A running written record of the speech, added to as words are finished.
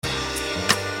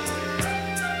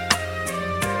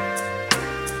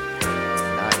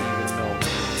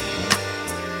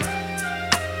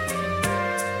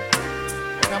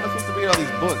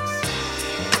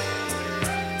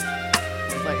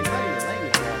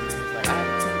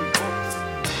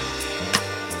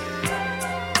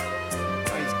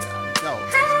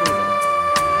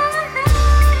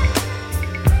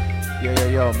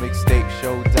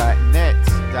summermixtapeshow.net.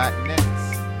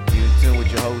 You're in tune with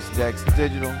your host, Dex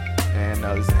Digital, and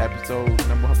this is episode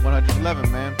number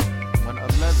 111, man.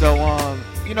 111. So,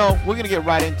 we're gonna get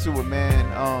right into it, man.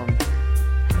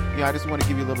 I just want to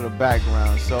give you a little bit of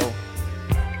background. So,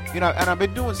 and I've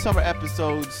been doing summer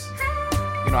episodes.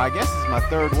 I guess this is my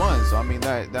third one. So, I mean,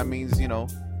 that means,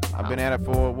 I've been at it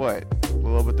for what? A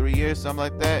little over 3 years, something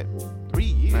like that. 3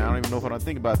 years? Man, I don't even know if I don't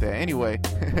think about that. Anyway.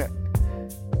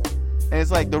 And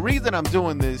it's like, the reason I'm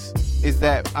doing this is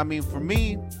that, for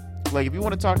me, like, if you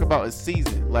want to talk about a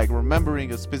season, like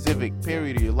remembering a specific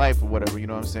period of your life or whatever, you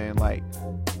know what I'm saying? Like,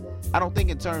 I don't think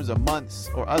in terms of months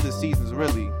or other seasons,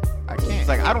 really, I can't. It's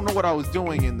like, I don't know what I was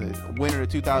doing in the winter of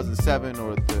 2007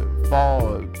 or the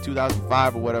fall of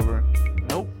 2005 or whatever.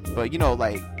 Nope. But, like, you want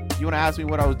to ask me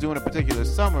what I was doing a particular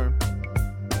summer,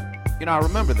 I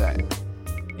remember that.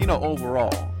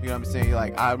 Overall, you know what I'm saying?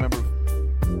 Like, I remember,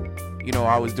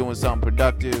 I was doing something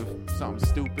productive, something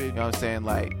stupid, you know what I'm saying?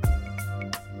 Like,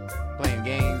 playing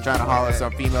games, trying to holler at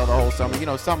some female the whole summer,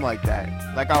 something like that.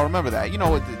 Like, I remember that,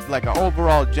 with like an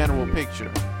overall general picture.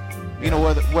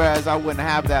 Whereas I wouldn't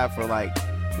have that for, like,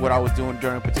 what I was doing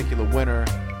during a particular winter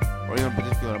or even a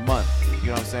particular month, you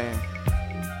know what I'm saying?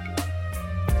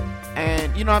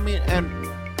 And, and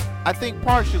I think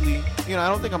partially, I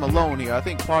don't think I'm alone here. I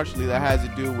think partially that has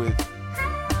to do with,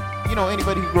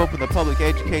 anybody who grew up in the public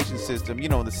education system,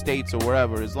 in the States or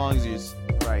wherever, as long as you're,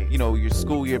 right, your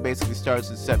school year basically starts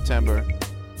in September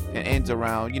and ends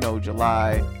around,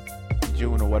 July,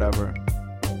 June or whatever.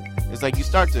 It's like you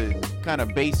start to kind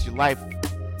of base your life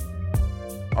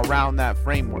around that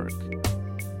framework.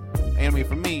 And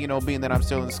for me, being that I'm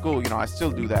still in school, I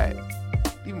still do that.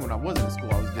 Even when I wasn't in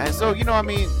school, I was doing that. And so,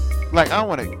 like, I don't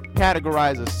want to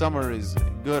categorize a summer as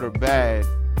good or bad.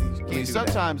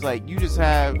 Sometimes, like, you just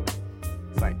have,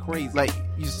 it's like crazy. Like,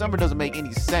 your summer doesn't make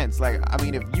any sense. Like,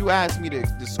 if you asked me to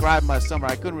describe my summer,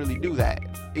 I couldn't really do that.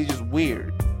 It's just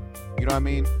weird. You know what I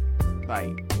mean?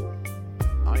 Like,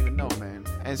 I don't even know, man.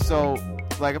 And so,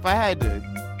 like, if I had to,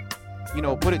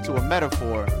 put it to a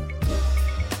metaphor,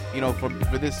 for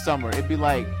this summer, it'd be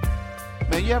like,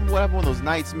 man, you have one of those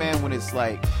nights, man, when it's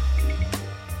like,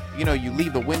 you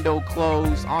leave the window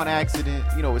closed on accident.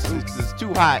 It's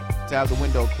too hot to have the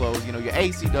window closed. Your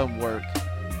AC doesn't work.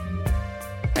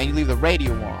 And you leave the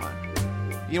radio on.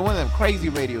 One of them crazy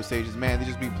radio stations, man. They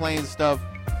just be playing stuff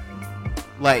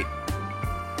like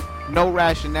no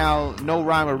rationale, no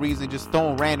rhyme or reason, just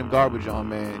throwing random garbage on,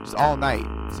 man. Just all night.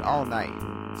 It's all night.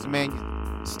 So, man,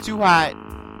 it's too hot.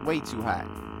 Way too hot.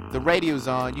 The radio's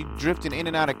on, you drifting in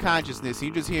and out of consciousness, and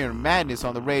you're just hearing madness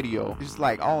on the radio. It's just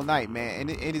like all night, man.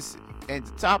 And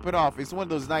to top it off, it's one of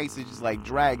those nights that just like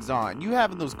drags on. You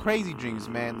having those crazy dreams,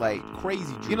 man, like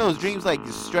crazy dreams. Those dreams like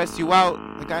just stress you out,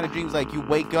 the kind of dreams like you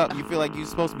wake up, you feel like you're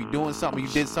supposed to be doing something, you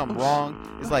did something wrong.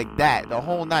 It's like that, the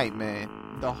whole night, man.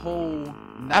 The whole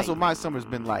night. That's what my summer's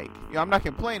been like. I'm not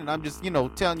complaining, I'm just,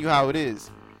 telling you how it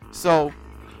is. So,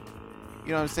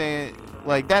 you know what I'm saying?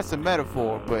 Like, that's a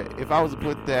metaphor, but if I was to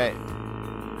put that,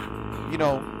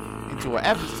 into an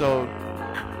episode,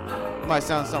 it might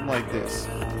sound something like this.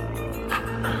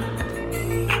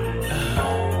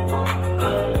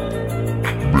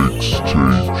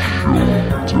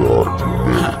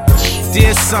 Mixtapeshow.net.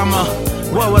 Dear summer,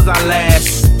 where was I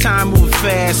last? Time moving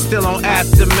fast, still on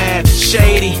aftermath.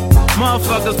 Shady,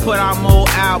 motherfuckers put out more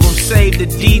albums, save the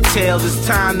details. It's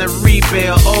time to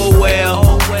rebuild. Oh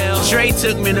well. Dre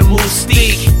took me to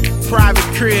Moostique, private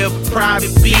crib,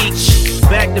 private beach,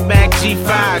 back-to-back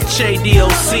G5, Che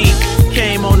DOC.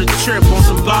 Came on the trip on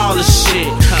some baller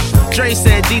shit. Dre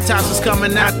said Detox was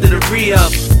coming after the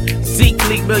re-up. Zeke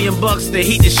leaked $1 million to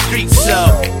heat the streets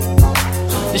up.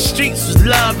 The streets was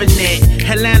loving it.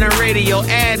 Atlanta radio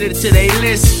added it to their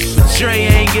list. But Dre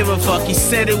ain't give a fuck, he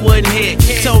said it wouldn't hit.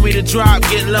 Told me to drop,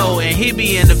 get low, and he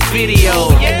be in the video.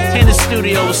 In the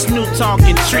studio with Snoop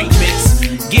talking treatments.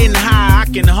 Getting high, I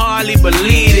can hardly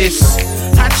believe this.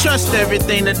 I trust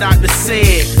everything the doctor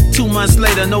said. 2 months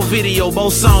later, no video,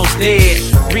 both songs dead.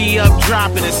 Re-up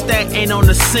dropping, and stack ain't on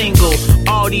the single.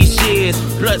 All these years,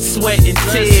 blood, sweat, and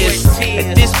tears.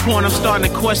 At this point, I'm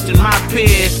starting to question my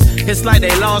peers. It's like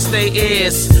they lost their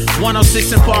ears.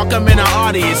 106 and Park, I'm in the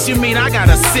audience. You mean I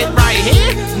gotta sit right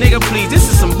here? Nigga, please, this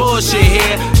is some bullshit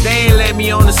here. They ain't let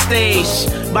me on the stage.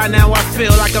 By now I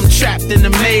feel like I'm trapped in the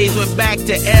maze. Went back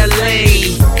to LA.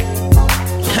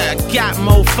 Got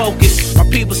more focus. My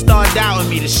people start doubting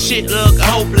me. The shit look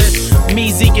hopeless.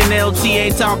 Me, Zeke, and LT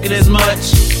ain't talking as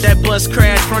much. That bus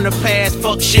crash from the past,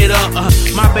 fuck shit up.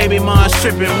 My baby mom's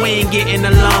tripping, we ain't getting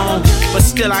along. But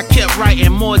still I kept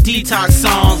writing more detox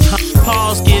songs.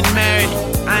 Paul's getting married,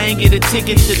 I ain't get a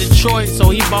ticket to Detroit, so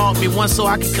he bought me one so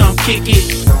I could come kick it.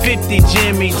 50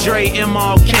 Jimmy, Dre,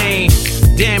 M.R. Kane.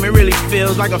 Damn, it really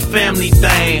feels like a family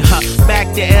thing.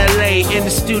 Back to LA in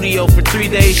the studio for 3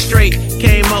 days straight.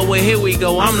 Came up with Here We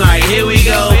Go, I'm like, here we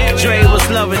go. Dre was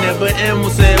loving it, but M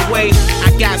was said, wait,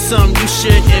 I got something you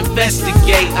should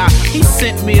investigate. He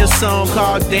sent me a song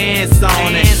called Dance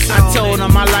On It. I told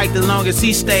him I liked it long as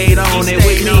he stayed on it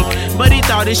with me, but he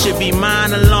thought it should be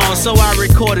mine alone, so I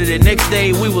recorded it. Next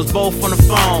day we was both on the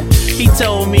phone. He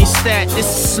told me, Stat, this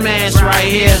is smash right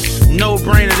here. No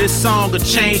brainer, this song could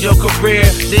change your career.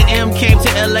 Then M came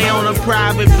to LA on a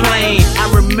private plane.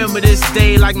 I remember this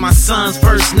day like my son's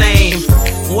first name.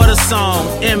 What a song,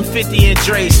 M50 and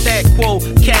Dre. Stat quote,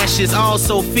 Cassius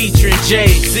also featuring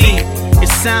Jay-Z. It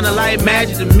sounded like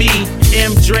magic to me.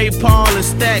 M, Dre, Paul, and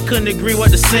Stat couldn't agree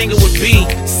what the single would be.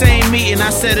 Same meeting, I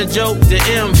said a joke to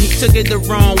M. He took it the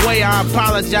wrong way, I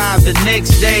apologized the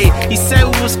next day. He said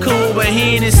it was cool, but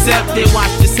he ain't accept it.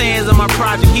 Watched his hands on my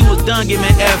project, he was done giving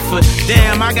effort.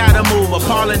 Damn, I gotta move.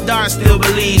 Paul and Dart still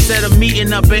believe. Set a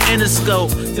meeting up in Interscope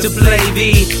to play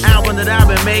the album that I've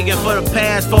been making for the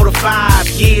past 4 to 5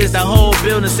 years. The whole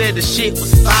building said the shit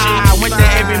was fire. Went to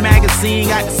every magazine,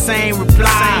 got the same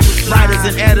reply. Writers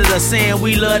and editors saying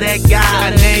we love that guy.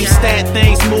 Name Stat,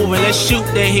 things moving, let's shoot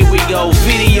that, here we go.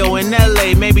 Video in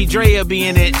LA, maybe Dre'll be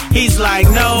in it. He's like,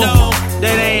 no,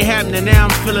 that ain't happening, now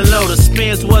I'm feeling low. The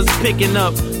spins wasn't picking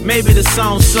up, maybe the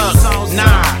song sucks.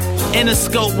 Nah,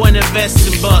 Interscope wasn't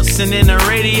investing bucks, and in the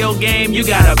radio game, you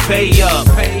gotta pay up.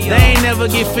 They ain't never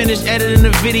get finished editing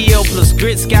the video, plus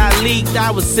grits got leaked. I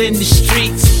was in the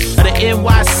streets of the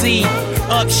NYC,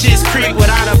 up Shit's Creek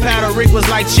without a paddle. Rick was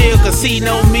like, chill, cause he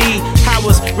know me. I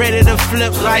was ready to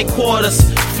flip like quarters,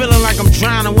 feeling like I'm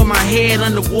drowning with my head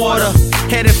underwater,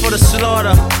 headed for the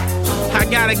slaughter. I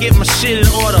gotta get my shit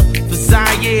in order for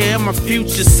Zaire and my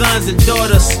future sons and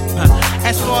daughters.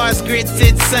 As far as grits,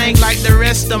 it sang like the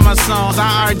rest of my songs.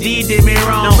 IRD did me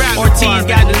wrong. Ortiz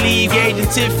got to leave, Gage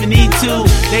and Tiffany too.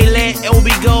 They let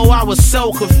Obi go, I was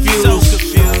so confused.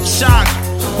 Shocked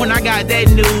when I got that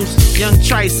news. Young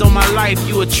Trice on my life,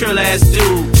 you a trill ass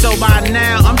dude. So by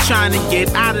now, I'm trying to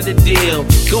get out of the deal.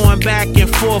 Going back and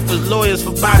forth with lawyers for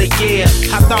about a year.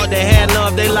 I thought they had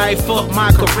love, they life up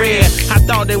my career. I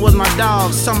thought they was my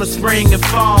dogs, summer, spring, and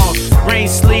fall. Rain,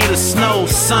 sleet, or snow,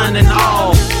 sun, and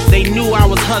all. They knew I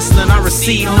was hustling, I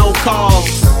received no calls.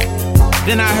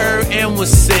 Then I heard M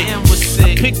was sick.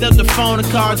 I picked up the phone and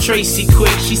called Tracy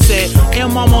quick. She said,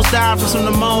 M almost died from some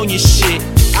pneumonia shit.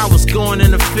 I was going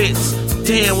in the fits.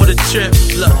 Damn, what a trip.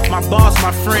 Look, my boss,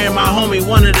 my friend, my homie,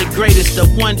 one of the greatest, the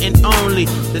one and only.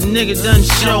 The nigga done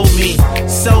showed me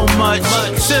so much.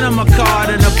 Sent him a card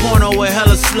and a porno with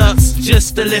hella sluts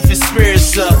just to lift his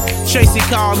spirits up. Tracy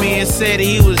called me and said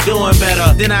he was doing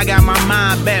better. Then I got my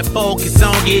mind back focused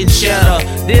on getting cheddar.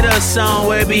 Did a song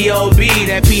with B.O.B.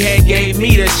 that P had gave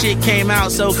me. That shit came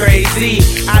out so crazy,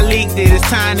 I leaked it. It's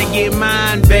time to get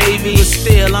mine, baby. But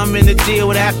still, I'm in the deal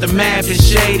with Aftermath and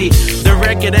Shady. The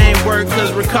record ain't work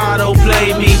cause Ricardo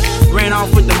played me. Ran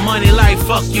off with the money like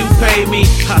fuck you pay me.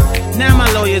 Now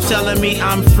my lawyer telling me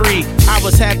I'm free. I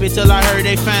was happy till I heard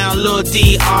they found Lil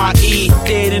D.R.E.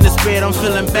 dead in his bed, I'm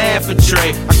feeling bad for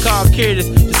Dre. I called Curtis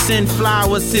to send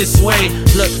flowers his way.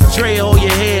 Look, Dre, hold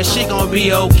your head, shit gon'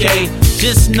 be okay.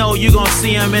 Just know you gon'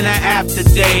 see him in the after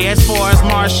day. As far as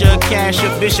Marsha, Cassia,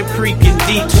 Bishop Creek, and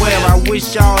D12, I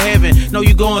wish y'all heaven, know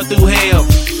you going through hell.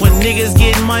 When niggas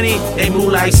get money, they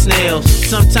move like snails.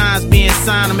 Sometimes being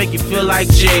signed will make you feel like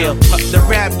jail. The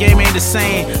rap game ain't the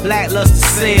same, lackluster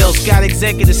sales. Got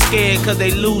executives scared cause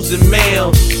they losing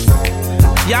mail.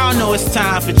 Y'all know it's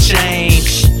time for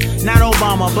change. Not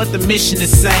Obama, but the mission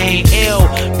is same. El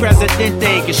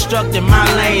Presidente constructing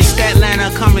my lane.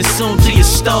 Statlanta coming soon to your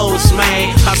stores,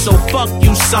 man. So fuck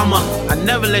you, Summer, I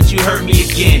never let you hurt me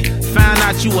again. Found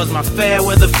out you was my fair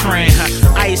weather friend.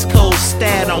 Ice cold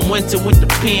Stat on winter with the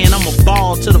pen. I'ma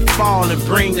ball to the fall and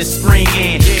bring the spring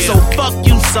in. So fuck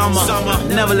you, Summer,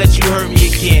 never let you hurt me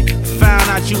again. Found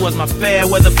out you was my fair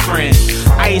weather friend.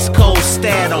 Ice cold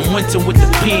Stat on winter with the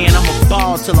pen. I'ma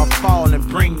ball till I fall and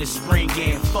bring the spring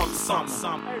in. Fuck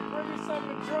Summer. Hey, bring me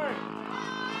something to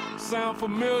drink. Sound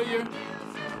familiar?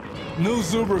 New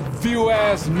Zuber view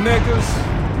ass niggas.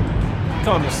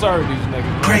 Come to serve these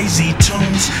niggas. Crazy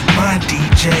tunes, my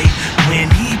DJ. When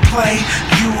he play,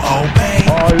 you obey.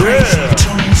 Oh, yeah. Crazy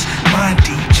tunes, my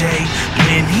DJ.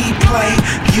 When he play,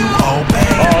 you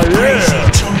obey. Oh, yeah. Crazy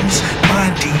tunes,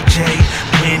 my DJ.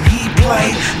 When he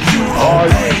play, you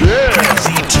obey. Yeah.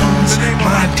 Crazy tunes,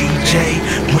 my DJ.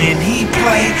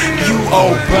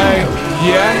 Oh, babe.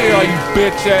 Yeah, I hear all you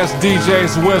bitch-ass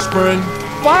DJs whispering.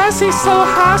 Why is he so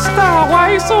hostile?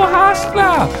 Why he so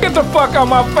hostile? Get the fuck out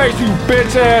my face, you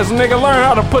bitch-ass nigga. Learn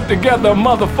how to put together a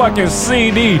motherfucking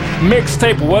CD,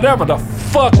 mixtape, whatever the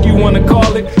fuck you wanna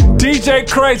call it. DJ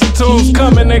Crazy Tunes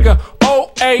coming, nigga.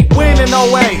 08, win in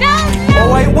 08.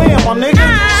 08 win, my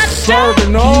nigga.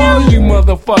 Serving all you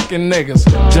motherfucking niggas.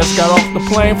 Just got off the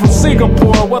plane from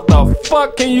Singapore. What the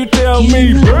fuck can you tell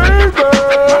me, baby?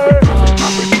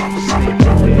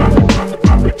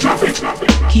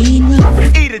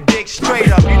 Eat a dick straight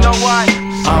up, you know why?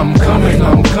 I'm coming,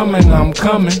 I'm coming, I'm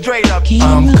coming. Straight up.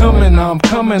 I'm coming, I'm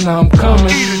coming, I'm coming.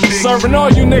 Serving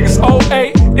all you niggas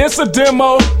 08, it's a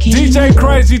demo. DJ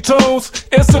Crazy Tunes,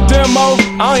 it's a demo.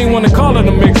 I don't even wanna call it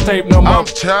a mixtape no more. I'm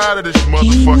tired of this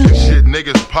motherfucking shit,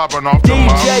 niggas popping off the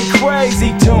mouth. DJ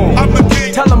Crazy Tunes. I'm the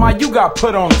king. Tell them how you got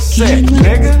put on the set,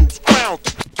 nigga. Crowns,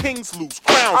 kings loose,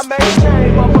 crowns. I made a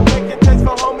name off of making takes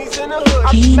for homies in the hood.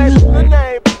 I made the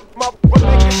name off of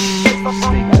making takes for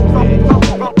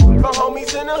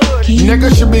homies in the hood. Nigga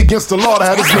should be against the law to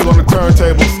have this nigga on the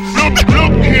turntables.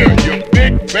 Look here, you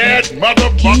big bad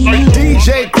motherfucker.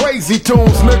 DJ Crazy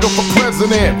Tunes, nigga, for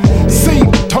president.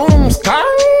 C-Tunes,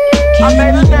 I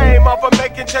made a name off of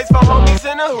making takes for homies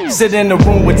in the hood. Sit in the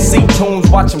room with C-Tunes,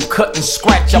 watch him cut and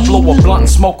scratch. I blow a blunt and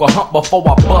smoke a hump before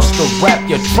I bust a rap.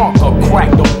 Your trunk or crack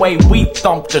the way we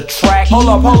thump the track. Hold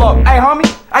up. Hey, homie.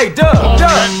 Hey, Dub.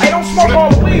 Hey, don't smoke all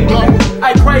the weed, man.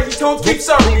 Hey, Crazy Tunes, keep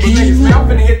serving these niggas, man. I'm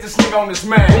finna hit this nigga on this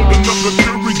man. Holding up the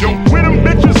curio. Where them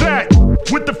bitches at?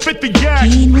 With the 50 yak.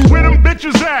 Where them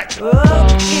bitches at? Look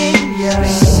in your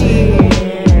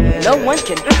shit. No one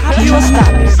can stop you or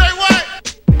stop you. Say what?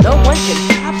 No one can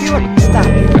stop you or stop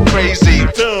you. Crazy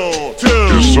Tunes.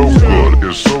 It's so good.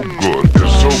 It's so good.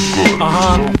 It's so good.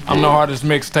 I'm the hardest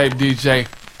mixtape DJ,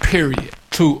 period.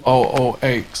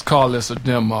 2008. Let's call this a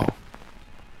demo.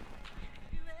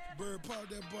 Bird, pop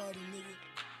that bottle, nigga.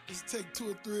 Let's take 2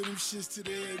 or 3 of them shits to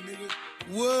the head, nigga.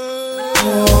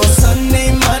 Whoa.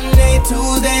 Sunday, Monday,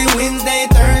 Tuesday, Wednesday,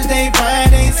 Thursday,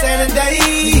 Friday, Saturday.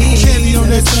 Candy on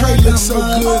that tray looks so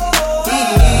good.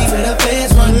 To the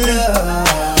feds run up.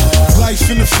 Life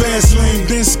in the fast lane,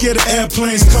 been scared of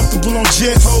airplanes, comfortable on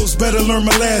jets. Hoes better learn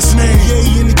my last name.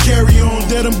 Yeah, in the carry on,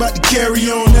 that I'm about to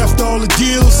carry on. After all the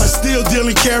deals, I still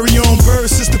deal and carry on.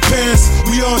 Birds since the past,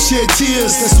 we all shed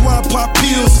tears. That's why I pop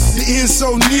pills, the end's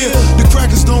so near. The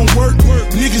crackers don't work,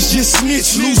 niggas just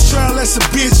snitch. Lose trial, that's a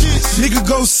bitch. Nigga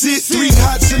go sit, 3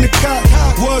 hots in the car.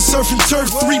 Was surfing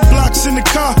turf, 3 blocks in the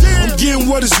car. I'm getting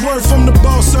what it's worth, I'm the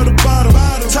boss of the bottom.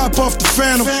 Top off the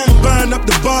phantom, buying up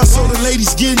the bar so the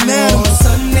ladies getting at 'em.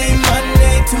 Sunday,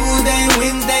 Monday, Tuesday,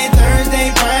 Wednesday,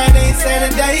 Thursday, Friday,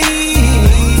 Saturday.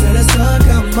 Till the sun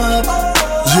come up.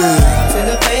 Yeah. Till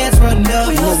the feds run up.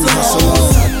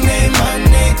 Sunday,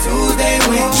 Monday, Tuesday,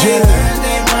 Wednesday,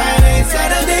 Thursday, Friday,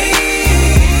 Saturday.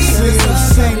 Till the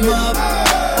sun come up.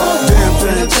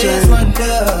 Till the feds run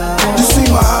up. You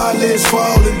see my eyelids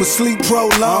falling, but sleep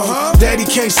prolonged. Daddy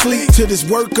can't sleep till this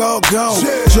work all gone.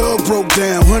 Jug broke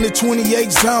down,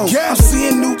 128 zone. I'm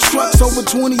seeing new trucks over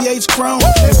 28 chrome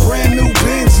and brand new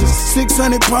Benzes,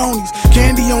 600 ponies.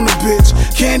 Candy on the bitch,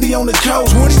 candy on the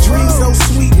coast. 20 dreams so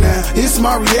sweet now, it's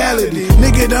my reality.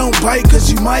 Nigga don't bite cause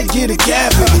you might get a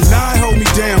cavity. 9 hold me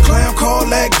down, clown call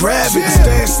that gravity.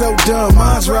 Stand so dumb,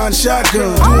 mine's riding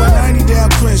shotgun. Doing 90 down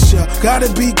Crenshaw, gotta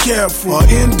be careful or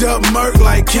end up murk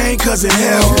like Kane cause it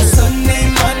hell.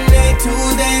 Sunday, Monday,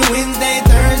 Tuesday, Wednesday,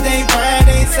 Thursday,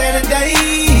 Friday, Saturday.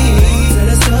 Till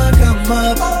the sun come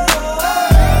up.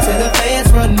 Till the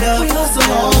feds run up.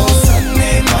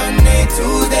 Sunday, Monday,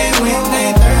 Tuesday,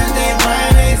 Wednesday, Thursday,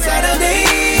 Friday, Saturday.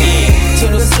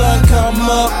 Till the sun come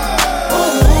up.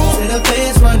 Till the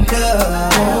feds run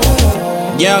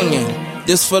up. Youngin',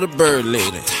 this for the bird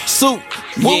lady. Soup,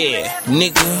 yeah,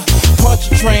 nigga. Punch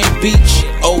train, beach,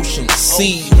 ocean,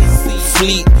 sea,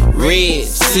 fleet, red,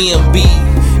 CMB,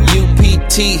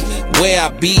 UPT, where I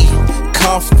be,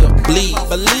 comfortably.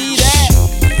 Believe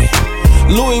that.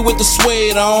 Louis with the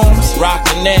suede on,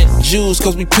 rockin' that juice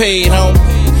cause we paid home.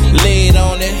 Laid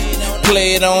on it,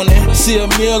 played on it. See a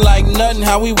meal like nothing,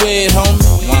 how we weigh it home.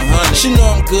 100. She know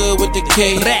I'm good with the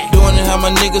K. Doing it how my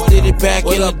niggas did it back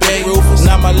in the day.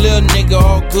 Now my little nigga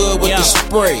all good with the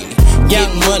spray.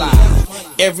 Getting money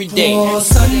every day.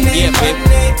 Sunday, Yeah, baby.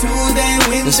 Monday, Tuesday,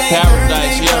 Wednesday,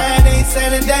 paradise, Thursday, yeah. Friday,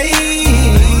 Saturday.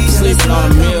 Sleeping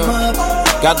on a meal,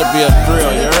 got to be a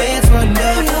thrill, you heard?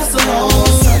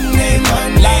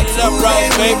 Light it up, right,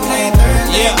 baby.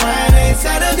 Yeah.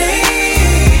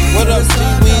 What up,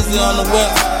 T-Weezy on the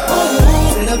web?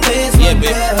 Yeah,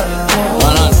 baby.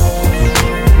 100.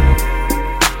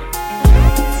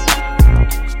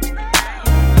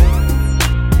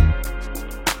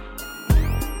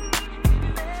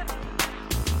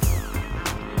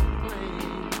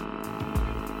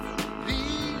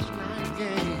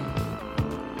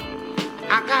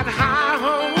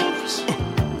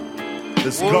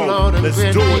 go, let's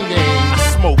do it.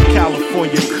 I smoke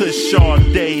California Kush all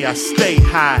day, I stay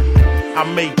high. I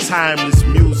make timeless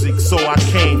music so I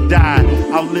can't die.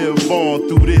 I live on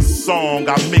through this song.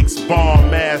 I mix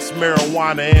bomb ass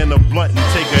marijuana and a blunt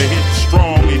and take a hit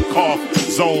strong and cough,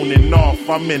 zoning off.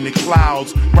 I'm in the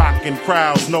clouds, rocking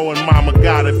crowds, knowing mama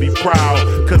gotta be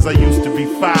proud. Cause I used to be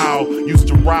foul, used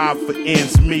to rob for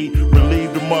ends meet.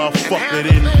 Relieve the motherfucker,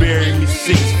 didn't bury me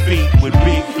 6 feet with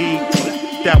big heat.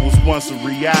 That was once a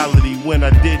reality when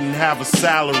I didn't have a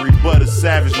salary, but a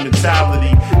savage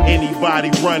mentality.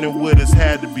 Anybody running with us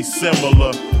had to be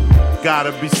similar.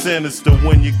 Gotta be sinister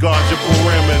when you guard your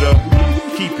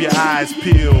perimeter. Keep your eyes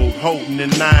peeled, holding the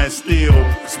 9 steel.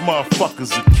 Cause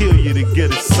motherfuckers will kill you to get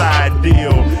a side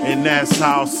deal. And that's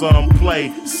how some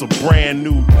play. It's a brand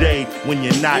new day when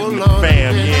you're not in the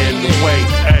fam, you're in the way.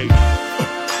 Hey,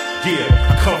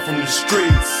 yeah, I come from the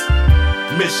streets.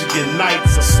 Michigan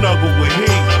nights, I snuggle with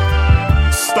heat.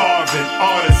 Starving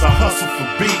artists, I hustle for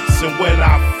beats. And when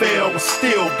I fell, I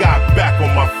still got back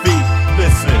on my feet.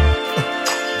 Listen,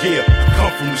 yeah, I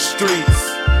come from the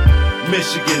streets.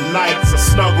 Michigan nights, I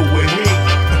snuggle with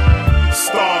heat.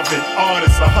 Starving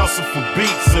artists, I hustle for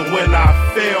beats. And when I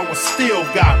fell, I still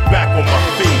got back on my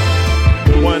feet.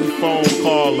 One phone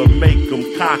call will make them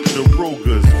cock the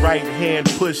Rugers. Right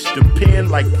hand push the pen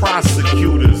like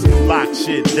prosecutors. Lock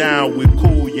shit down with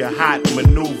cool, your hot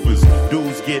maneuvers.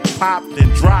 Dudes get popped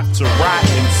and dropped to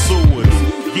rotten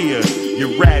sewers. Yeah,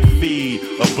 your rat feed,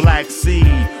 a black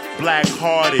seed,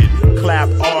 black-hearted, clap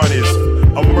artist.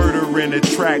 A murder in a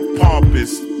track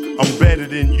pompous. I'm better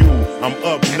than you, I'm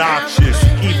obnoxious.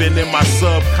 Even in my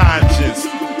subconscious,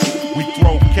 we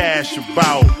throw cash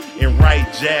about and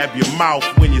right jab your mouth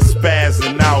when you're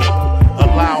spazzing out.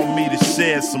 Allow me to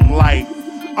shed some light.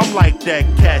 I'm like that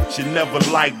cat you never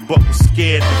liked but was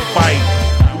scared to fight.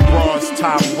 Broads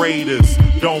top raiders,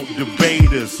 don't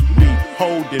debate us. We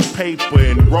holding paper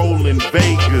and rolling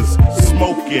Vegas.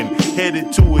 Smoking,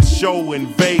 headed to a show in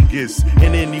Vegas.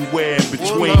 And anywhere in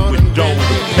between with dough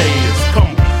to pay us. Come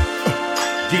on.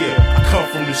 Yeah, I come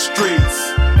from the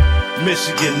streets.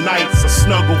 Michigan nights, I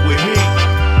snuggle with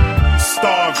heat.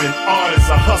 Starving artists,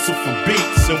 I hustle for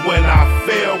beats. And when I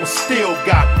fell, I still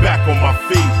got back on my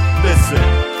feet. Listen,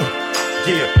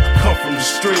 yeah, I come from the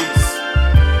streets.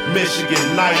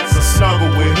 Michigan nights, I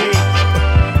snuggle with heat.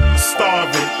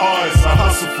 Starving artists, I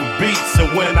hustle for beats.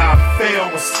 And when I fell,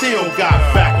 I still got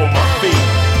back on my feet.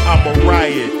 I'm a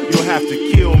riot, you'll have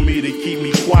to kill me to keep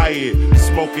me quiet.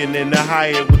 Smoking in the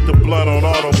Hyatt with the blunt on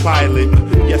autopilot.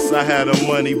 Yes, I had the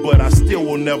money, but I still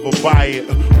will never buy it.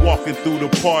 Walking through the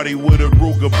party with a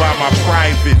Ruger by my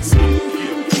privates.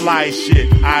 Fly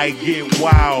shit, I get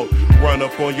wild. Run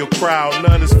up on your crowd,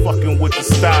 none is fucking with the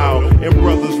style. And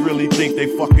brothers really think they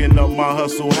fucking up my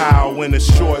hustle. How? In a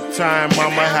short time,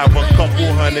 I'ma have a couple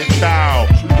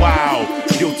 $100,000. Wow,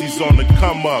 guilty's on the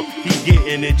come up. He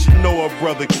getting it, you know a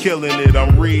brother killing it.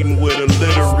 I'm reading with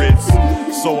illiterates,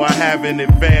 so I have an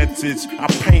advantage. I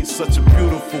paint such a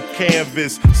beautiful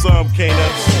canvas, some can't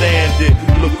understand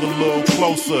it. Look a little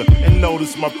closer and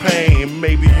notice my pain. And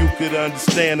maybe you could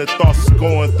understand the thoughts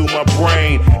going through my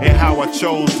brain. And how I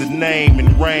chose the name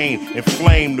and rain and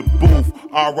flame the booth.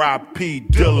 R.I.P.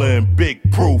 Dilla and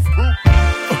Big Proof.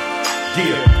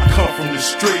 Yeah, I come from the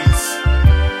streets.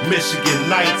 Michigan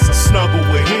nights, I snuggle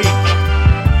with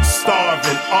heat.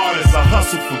 Starving artists, I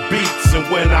hustle for beats. And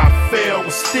when I fell, I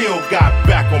still got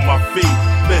back on my feet.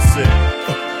 Listen,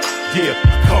 yeah,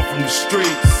 I come from the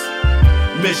streets.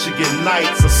 Michigan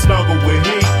nights, I snuggle with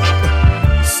heat.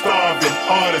 Starving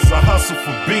artists, I hustle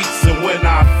for beats. And when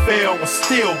I fell, I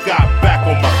still got back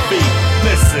on my feet.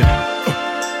 Listen,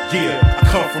 yeah, I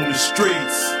come from the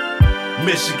streets.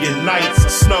 Michigan nights, I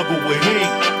snuggle with heat.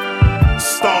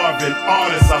 Starving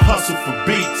artists, I hustle for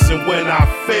beats. And when I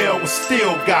fell, I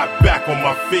still got back on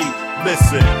my feet.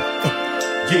 Listen,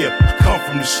 yeah, I come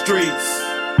from the streets.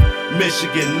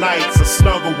 Michigan nights, I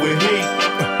snuggle with heat.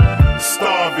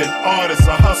 Starving artists,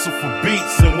 I hustle for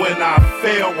beats. And when I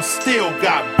fell, I still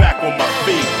got back on my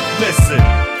feet. Listen.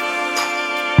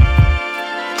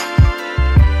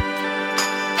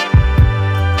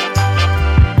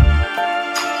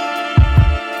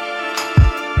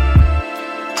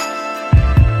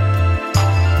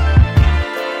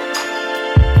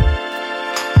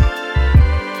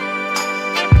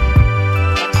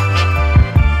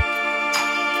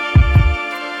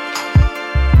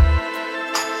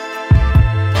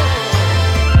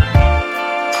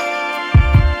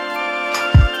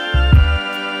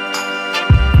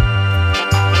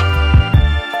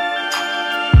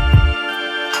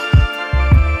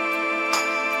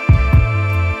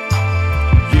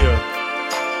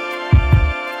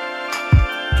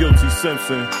 I'm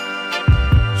saying?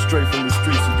 Straight from the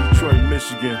streets of Detroit,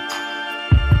 Michigan.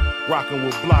 Rocking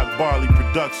with Block Barley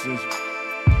Productions.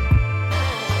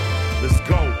 Let's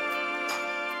go.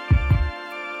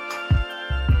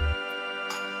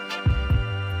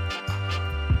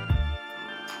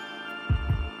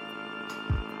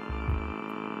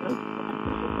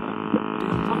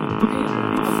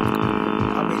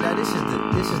 I mean, now this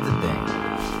is the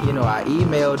thing. You know, I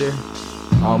emailed her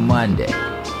on Monday,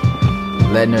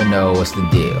 letting her know what's the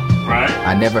deal. Right.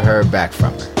 I never heard back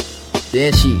from her.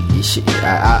 Then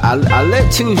I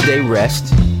let Tuesday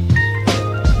rest.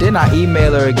 Then I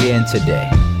email her again today.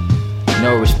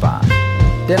 No response.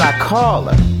 Then I call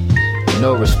her.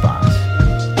 No response.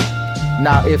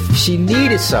 Now, if she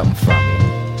needed something from me,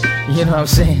 you know what I'm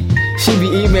saying? She be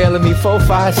emailing me 4,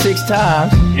 5, 6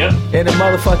 times in a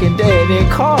motherfucking day and then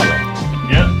calling.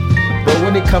 Yep. But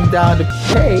when it comes down to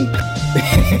pay,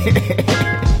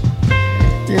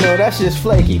 you know, that's just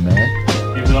flaky, man.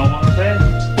 People don't want to pay?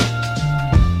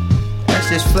 That's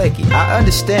just flaky. I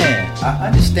understand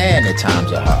that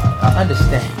times are hard. I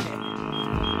understand.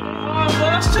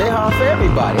 They hard for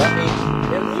everybody. I mean,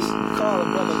 at least call a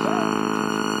brother back.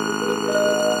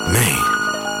 Man.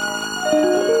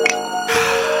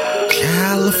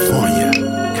 California.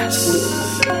 Yes.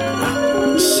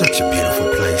 Such a beautiful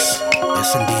place.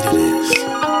 Yes, indeed it is.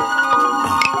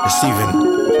 It's even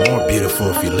more beautiful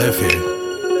if you live here.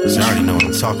 So you already know what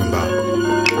I'm talking about.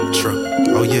 True.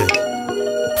 Oh, yeah.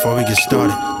 Before we get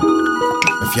started,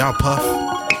 if y'all puff,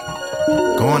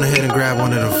 go on ahead and grab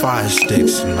one of them fire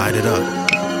sticks and light it up.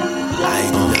 Light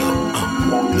it up.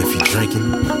 And if you're drinking,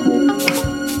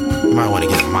 you might want to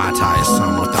get a Mai Tai or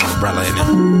something with the umbrella in it.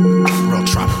 Real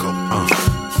tropical.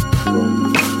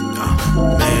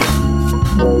 Man,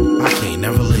 I can't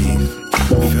never leave. I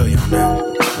feel you on that.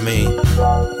 I mean,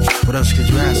 what else could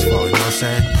you ask for? You know what I'm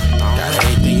saying? Got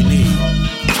everything you need.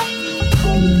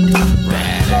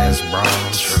 Badass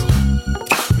bras. True.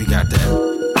 We got that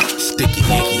sticky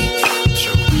icky.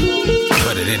 True.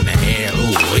 Put it in the air.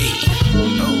 Ooh wee.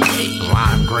 Oh wee.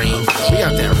 Lime green. We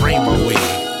got that rainbow weed.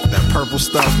 That purple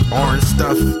stuff, orange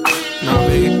stuff. You know what I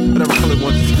mean? Whatever color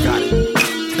ones you got it.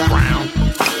 Brown.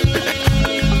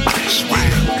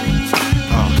 Swag.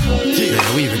 Oh,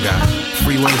 yeah, we even got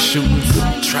freeway shootings,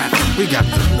 traffic. We got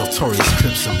the notorious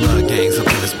Crips and blood gangs up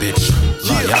in this bitch.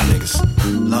 Love y'all niggas.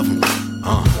 Love them.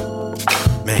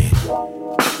 Man.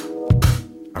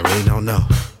 I really don't know.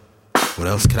 What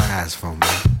else could I ask for,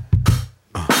 man?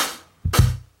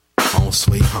 Home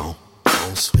sweet home.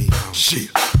 Home sweet home.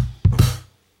 Shit.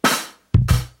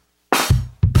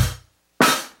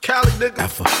 Cali nigga.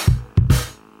 Alpha.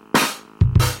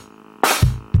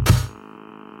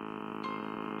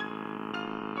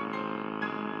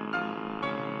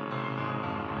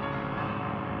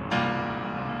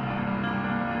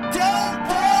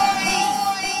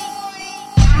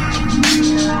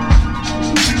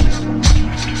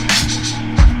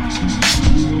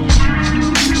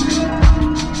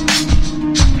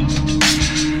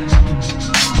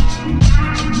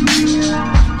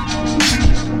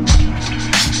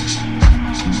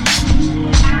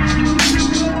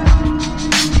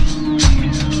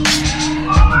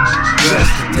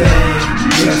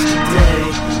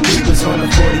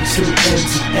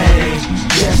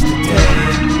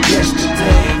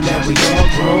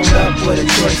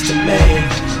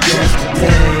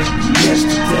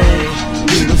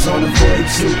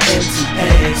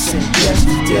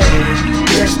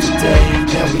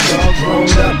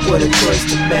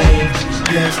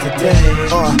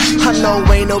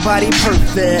 Nobody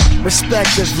perfect,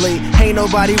 respectively, ain't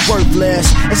nobody worthless,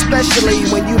 especially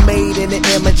when you made in the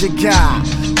image of God.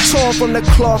 Torn from the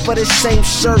cloth of the same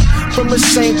shirt, from the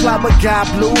same plot but God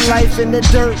blew life in the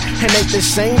dirt, and ate the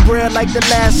same bread like the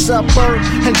Last Supper,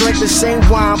 and drank the same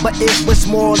wine but it was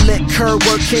more liquor,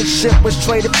 where kinship was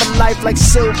traded for life like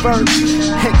silver,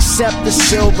 except the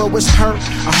silver was hurt.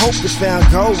 I hope you found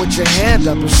gold with your hand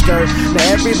up and skirt.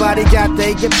 Now everybody got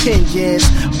their opinions,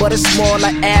 but it's more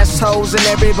like assholes and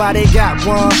everybody got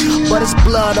one, but it's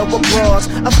blood over bras,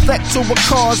 effect to a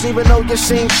cause even though you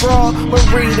seen fraud. We're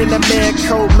reading the man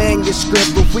code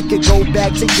manuscript, if we could go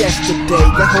back to yesterday,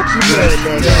 I hope you heard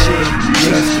that shit.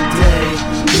 Yesterday,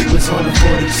 we was on a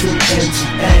 42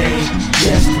 NTA.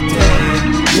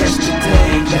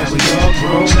 Yesterday, now we all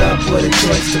grown up with a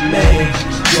choice to make.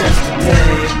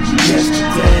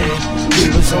 Yesterday, we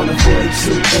was on a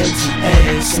 42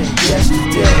 NTA. Said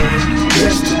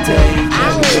yesterday,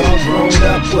 now we all grown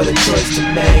up with a choice to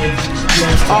make.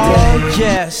 Oh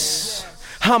yes,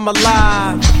 I'm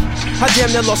alive. I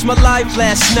damn near lost my life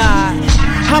last night.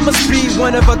 I must be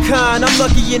one of a kind. I'm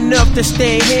lucky enough to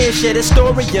stand here and share the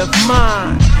story of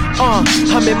mine. I'm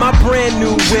in my brand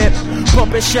new whip,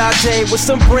 bumping Sade with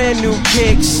some brand new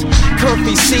kicks.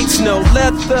 Comfy seats, no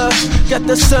leather. Got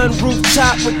the sunroof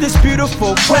top with this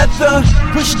beautiful weather.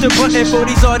 Push the button for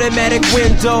these automatic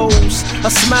windows.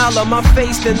 A smile on my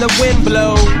face, then the wind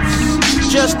blows.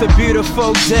 Just a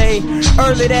beautiful day.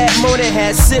 Early that morning,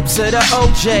 had sips of the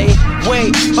OJ.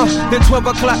 Wait, then 12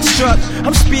 o'clock struck.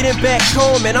 I'm speeding back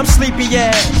home and I'm sleepy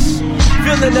ass.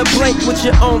 Filling the blank with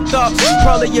your own thoughts.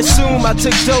 Probably assume I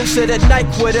took dose of the night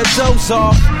with a doze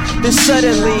off. Then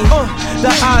suddenly,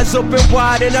 the eyes open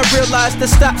wide and I realize the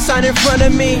stop sign in front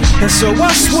of me. And so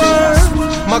I swerve,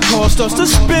 my car starts to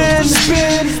spin.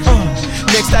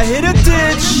 Next I hit a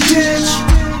ditch.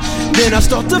 Then I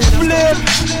start to flip.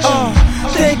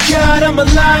 Thank God I'm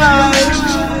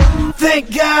alive.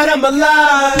 Thank God I'm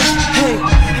alive. Hey,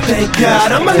 thank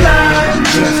God I'm alive.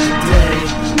 Yesterday,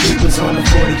 we was on a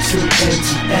 42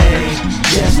 NTA.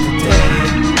 Yesterday,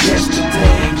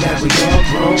 now we all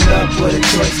grown up with a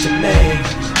choice to make.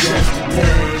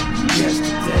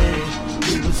 Yesterday,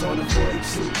 we was on a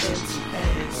 42 NTA.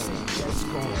 What's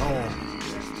going on?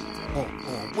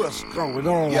 What's going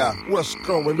on? Yeah. What's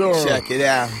going on? Check it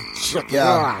out. Check it Yeah.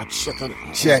 out. Check it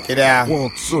out. Check it out.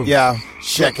 1, 2. Yeah,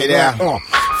 check it out.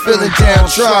 Feeling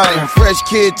downtrodden, fresh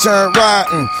kid turned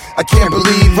rotten. I can't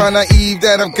believe how naive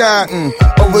that I've gotten.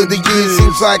 Over the years,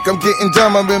 seems like I'm getting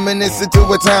dumber. Reminiscing to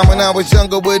a time when I was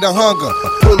younger with a hunger,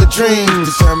 full of dreams,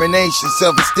 determination,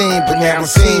 self-esteem. But now it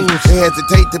seems they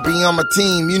hesitate to be on my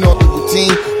team. You know the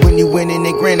routine when you winning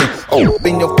and grinning.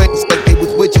 In your face like they was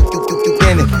with you, you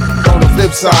winning. On the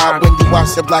flip side, when you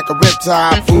watch it like a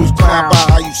riptide, fools crying about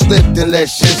how you slipped and let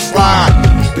shit slide.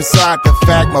 Beside the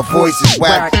fact my voice is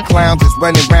whack, clowns is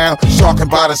running around talking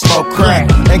about a smoke crack.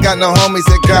 Ain't got no homies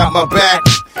that got my back.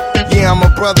 Yeah, I'm a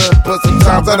brother, but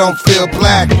sometimes I don't feel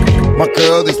black. My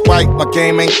girl is white, my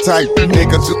game ain't tight.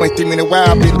 Niggas who ain't seen me in a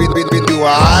while, be do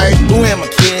alright. Who am I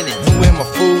kidding? Who am I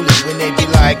fooling? When they be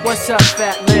like, what's up,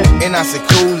 fat lip? And I say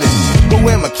coolin'. Who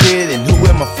am I kidding? Who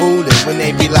am I fooling? When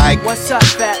they be like, what's up,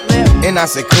 fat lip? And I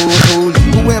say coolin'.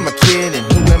 Who am I kidding?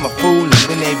 Who am I fooling?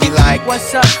 When they be like,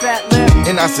 what's up, fat lip?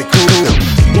 And I say coolin'.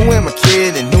 Who am I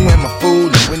kidding? Who am I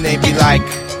fooling? When they be like,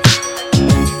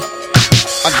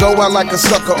 I go out like a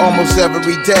sucker almost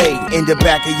every day. In the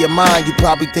back of your mind, you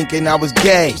probably thinking I was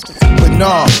gay. But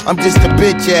no, I'm just a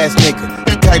bitch ass nigga.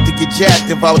 The type to get jacked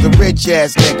if I was a rich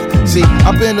ass nigga. See,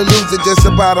 I've been a loser just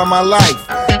about all my life.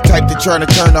 Type to try to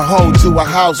turn a hoe to a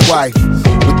housewife.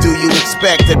 What do you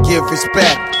expect? I give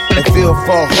respect and feel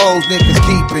for hoes niggas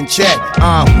keep in check.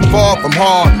 I'm far from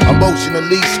hard,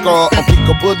 emotionally scarred. On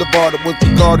Pico Boulevard, I was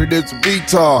regarded as a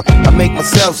retard. I make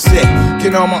myself sick,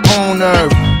 get on my own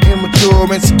nerve.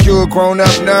 Immature, insecure, grown up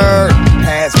nerd.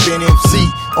 Has been MC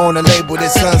on a label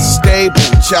that's unstable.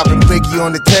 Chopping Biggie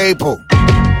on the table.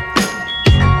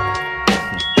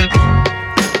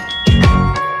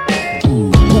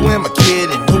 Who am I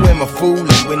kidding? Who am I fooling?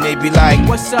 When they be like,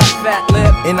 what's up, fat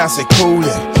lip? And I say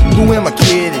coolin'. Who am I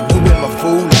kidding? Who am I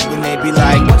fooling? When they be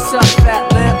like, what's up,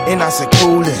 fat lip? And I say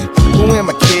coolin'. Who am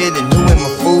I kidding? Who am I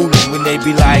fooling? When they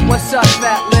be like, what's up,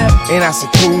 fat lip? And I say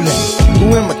coolin'.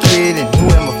 Who am I kidding? Who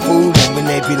am I fooling? When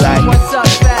they be like, what's up,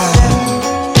 fat lip?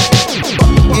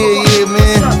 Yeah,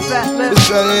 man. What's up, fat lip?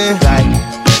 What's up, man? Like,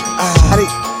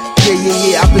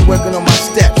 yeah. I've been working on my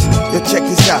steps. Yo, check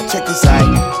this out. It's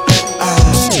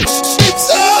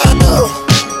up.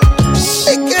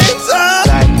 It game's up.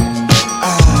 Like,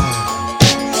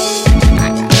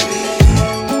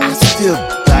 I still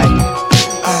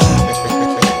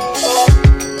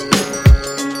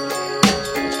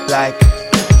like,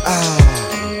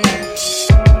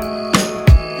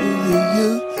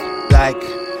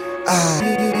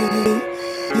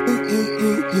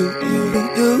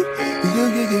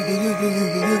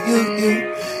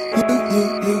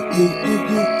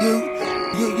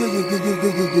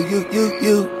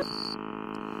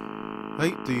は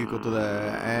いということで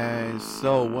and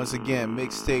so once again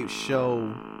mixtape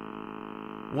show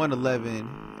 111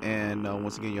 and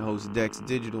once again your host Dex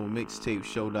Digital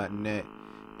mixtapeshow.net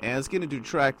and let's get into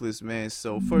track list, man.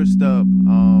 So first up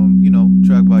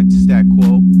track by Stat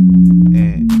Quo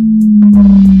and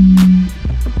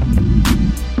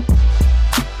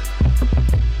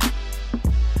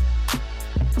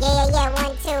Yeah,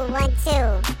 1 2 1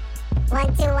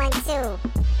 2 1 2.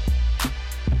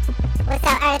 What's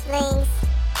up, Earthlings?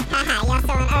 Haha, y'all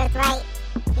still on Earth, right?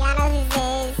 Y'all know who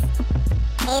this is.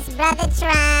 It's Brother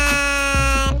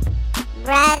Tron,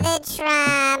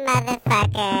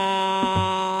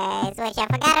 motherfuckers. What, y'all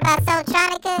forgot about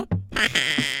Soultronica?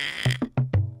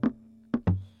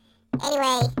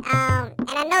 Anyway, and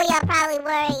I know y'all probably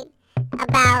worried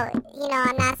about, you know,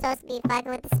 I'm not supposed to be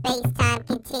fucking with the space-time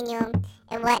continuum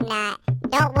and whatnot.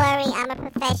 Don't worry, I'm a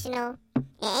professional. And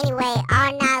anyway,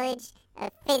 our knowledge of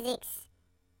physics,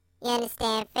 you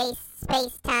understand,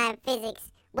 space-time physics,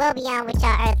 well beyond what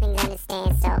y'all earthlings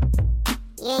understand, so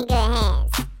you're in good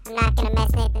hands. I'm not gonna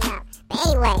mess anything up. But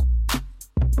anyway,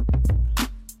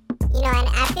 you know, and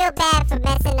I feel bad for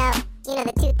messing up, you know,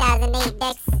 the 2008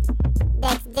 Dex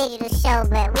Digital show,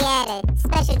 but we had a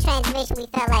special transmission we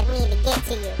felt like we needed to get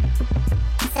to you.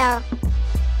 So,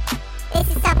 this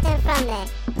is something from the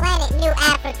Planet New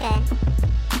Africa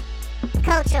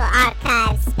Cultural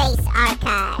Archives, Space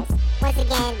Archives. Once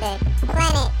again, the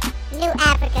Planet New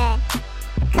Africa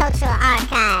Cultural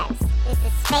Archives. This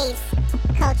is Space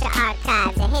Culture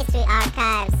Archives, the History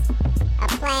Archives of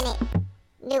Planet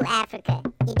New Africa.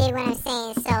 You dig what I'm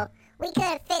saying? So, we could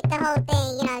have fit the whole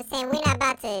thing, you know what I'm saying? We're not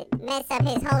about to mess up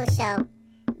his whole show,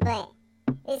 but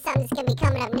this is something that's going to be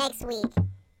coming up next week.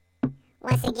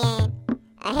 Once again,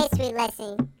 a history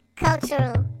lesson,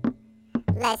 cultural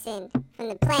lesson from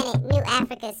the Planet New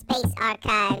Africa Space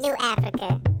Archives, New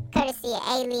Africa, courtesy of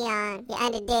A-Leon, your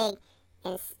underdig,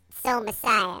 and Soul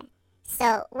Messiah.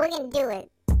 So, we're going to do a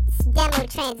demo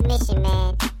transmission,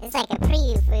 man. It's like a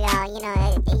preview for y'all, you know,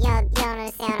 y'all don't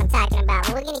understand what I'm talking about,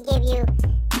 but we're going to give you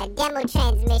a demo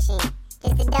transmission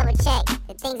just to double check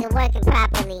that things are working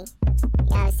properly. You know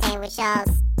what I'm saying? With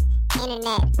y'all's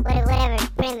internet, whatever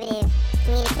primitive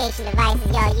communication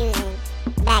devices y'all using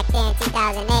back there in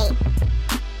 2008.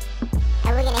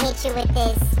 And we're gonna hit you with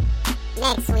this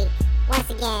next week. Once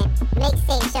again,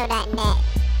 mixtapeshow.net.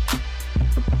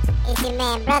 It's your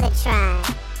man Brother Tron.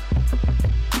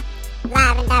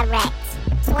 Live and direct.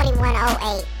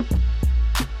 2108.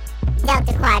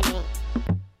 Delta Quadrant.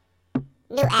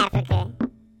 New Africa.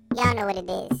 Y'all know what it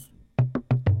is.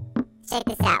 Check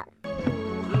this out.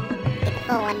 Get the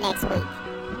full one next week.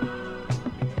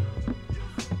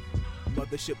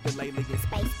 Mothership the alien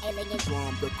space alien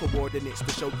drum the coordinates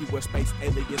to show you where space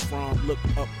aliens from. Look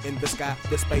up in the sky,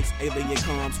 the space alien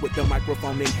comes with the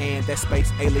microphone in hand. That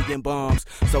space alien bombs.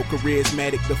 So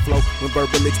charismatic the flow when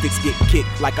verbalistics get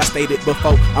kicked. Like I stated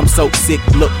before, I'm so sick.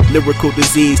 Look, lyrical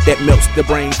disease that melts the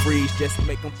brain freeze. Just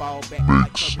make them fall back.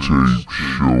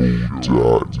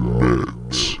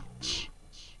 Mixtapeshow.net.